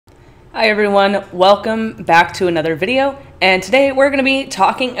Hi everyone, welcome back to another video, and today we're going to be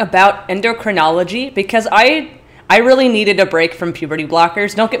talking about endocrinology because I really needed a break from puberty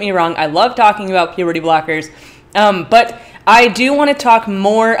blockers. Don't get me wrong, I love talking about puberty blockers, but I do want to talk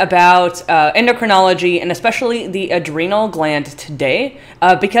more about endocrinology and especially the adrenal gland today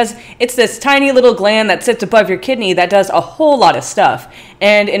because it's this tiny little gland that sits above your kidney that does a whole lot of stuff.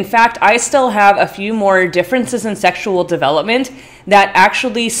 And in fact, I still have a few more differences in sexual development that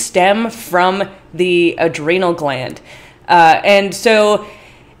actually stem from the adrenal gland. And so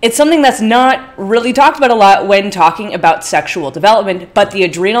it's something that's not really talked about a lot when talking about sexual development, but the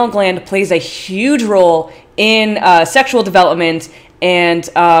adrenal gland plays a huge role in sexual development and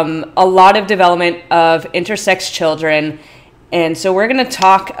a lot of development of intersex children. And so we're going to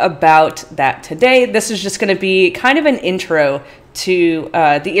talk about that today. This is just going to be kind of an intro to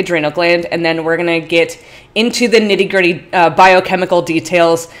the adrenal gland, and then we're going to get into the nitty-gritty biochemical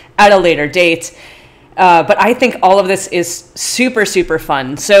details at a later date. But I think all of this is super, super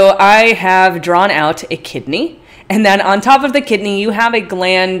fun. So I have drawn out a kidney, and then on top of the kidney, you have a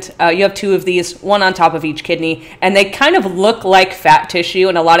gland. You have two of these, one on top of each kidney, and they kind of look like fat tissue.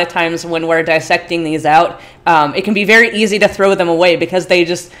 And a lot of times when we're dissecting these out, it can be very easy to throw them away because they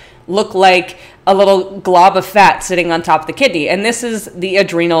just look like a little glob of fat sitting on top of the kidney. And this is the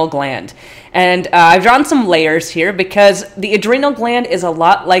adrenal gland. And I've drawn some layers here because the adrenal gland is a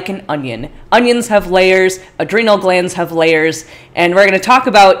lot like an onion. Onions have layers, adrenal glands have layers, and we're going to talk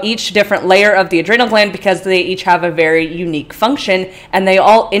about each different layer of the adrenal gland because they each have a very unique function and they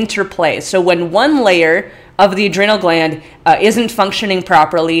all interplay. So when one layer of the adrenal gland isn't functioning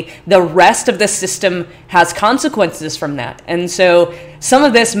properly, the rest of the system has consequences from that. And so some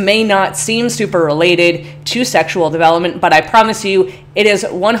of this may not seem super related to sexual development, but I promise you it is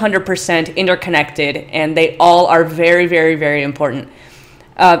 100% interconnected, and they all are very, very, very important.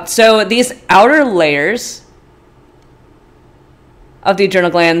 So these outer layers of the adrenal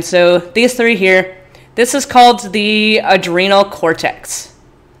gland, so these three here, this is called the adrenal cortex.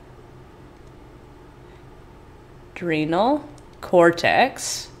 Adrenal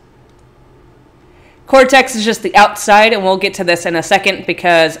cortex. Cortex is just the outside, and we'll get to this in a second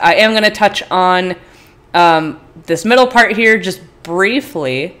because I am going to touch on this middle part here just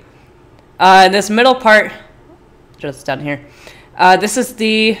briefly. This middle part, just down here, this is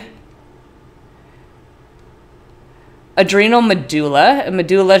the adrenal medulla.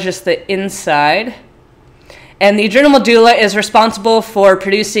 Medulla is just the inside. And the adrenal medulla is responsible for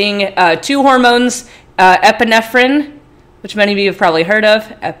producing two hormones, epinephrine, which many of you have probably heard of,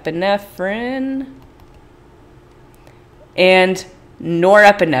 epinephrine, and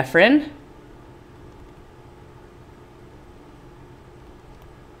norepinephrine.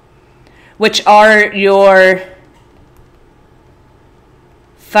 Which are your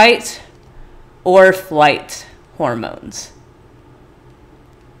fight or flight hormones.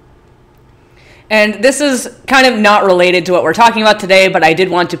 And this is kind of not related to what we're talking about today, but I did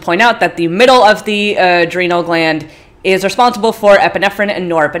want to point out that the middle of the adrenal gland is responsible for epinephrine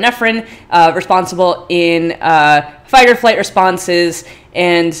and norepinephrine, responsible in fight or flight responses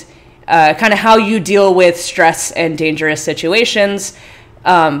and kind of how you deal with stress and dangerous situations.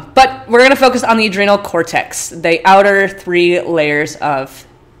 But we're going to focus on the adrenal cortex, the outer three layers of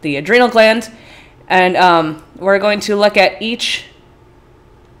the adrenal gland. And we're going to look at each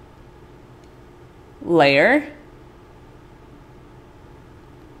layer.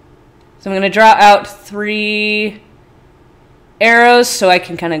 So I'm going to draw out three arrows so I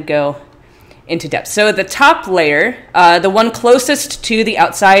can kind of go into depth. So the top layer, the one closest to the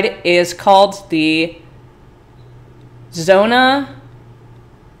outside, is called the zona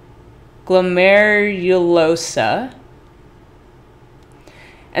glomerulosa.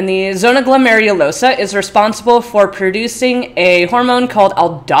 And the zona glomerulosa is responsible for producing a hormone called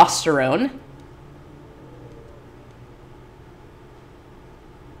aldosterone.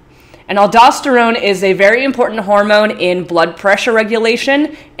 And aldosterone is a very important hormone in blood pressure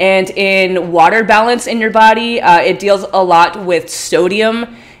regulation and in water balance in your body. It deals a lot with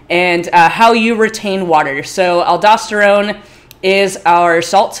sodium and how you retain water. So aldosterone is our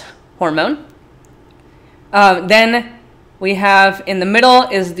salt hormone. Then we have in the middle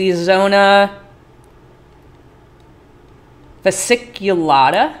is the zona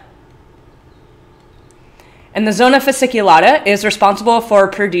fasciculata. And the zona fasciculata is responsible for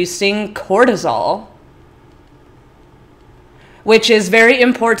producing cortisol, which is very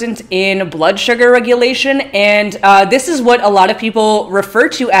important in blood sugar regulation. And this is what a lot of people refer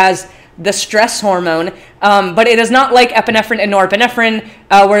to as the stress hormone, but it is not like epinephrine and norepinephrine,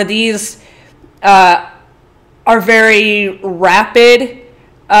 where these are very rapid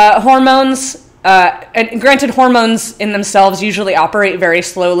Hormones, and granted, hormones in themselves usually operate very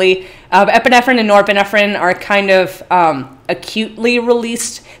slowly. Epinephrine and norepinephrine are kind of acutely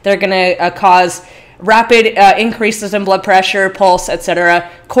released. They're going to cause rapid increases in blood pressure, pulse, etc.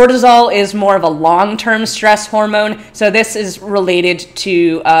 Cortisol is more of a long-term stress hormone, so this is related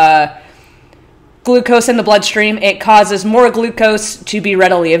to glucose in the bloodstream. It causes more glucose to be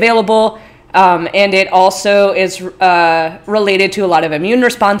readily available, and it also is related to a lot of immune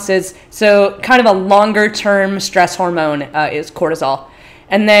responses. So kind of a longer-term stress hormone is cortisol.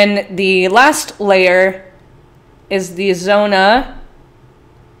 And then the last layer is the zona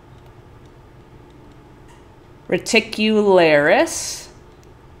reticularis.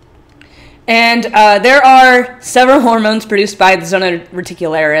 And there are several hormones produced by the zona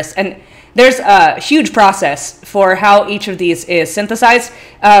reticularis, and there's a huge process for how each of these is synthesized,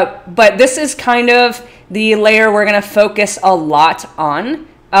 but this is kind of the layer we're going to focus a lot on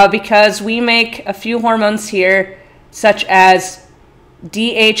because we make a few hormones here, such as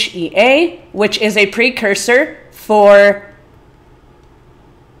DHEA, which is a precursor for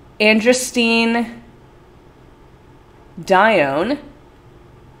androstenedione,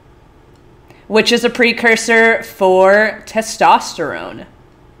 which is a precursor for testosterone.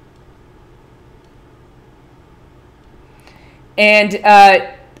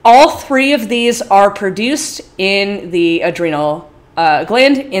 And all three of these are produced in the adrenal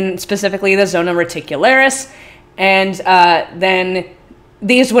gland, in specifically the zona reticularis, and then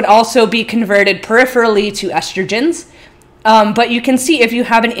these would also be converted peripherally to estrogens. But you can see if you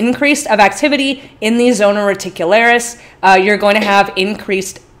have an increase of activity in the zona reticularis, you're going to have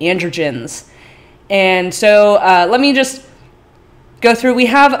increased androgens. And so let me just go through. We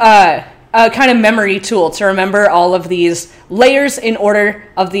have a kind of memory tool to remember all of these layers in order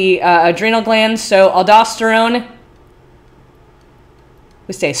of the adrenal glands. So aldosterone,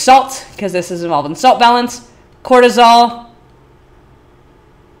 we say salt because this is involved in salt balance. Cortisol.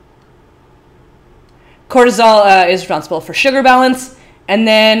 Cortisol is responsible for sugar balance. And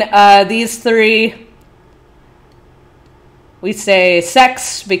then these three, we say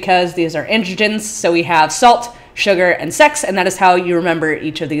sex because these are androgens. So we have salt, sugar, and sex, and that is how you remember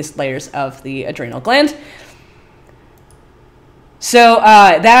each of these layers of the adrenal gland. So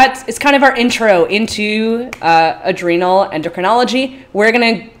that is kind of our intro into adrenal endocrinology. We're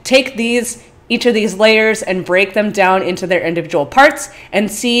going to take each of these layers and break them down into their individual parts and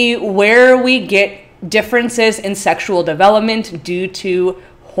see where we get differences in sexual development due to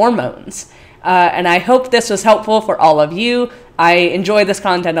hormones. And I hope this was helpful for all of you. I enjoy this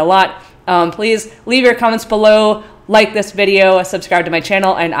content a lot. Please leave your comments below, like this video, subscribe to my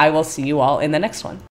channel, and I will see you all in the next one.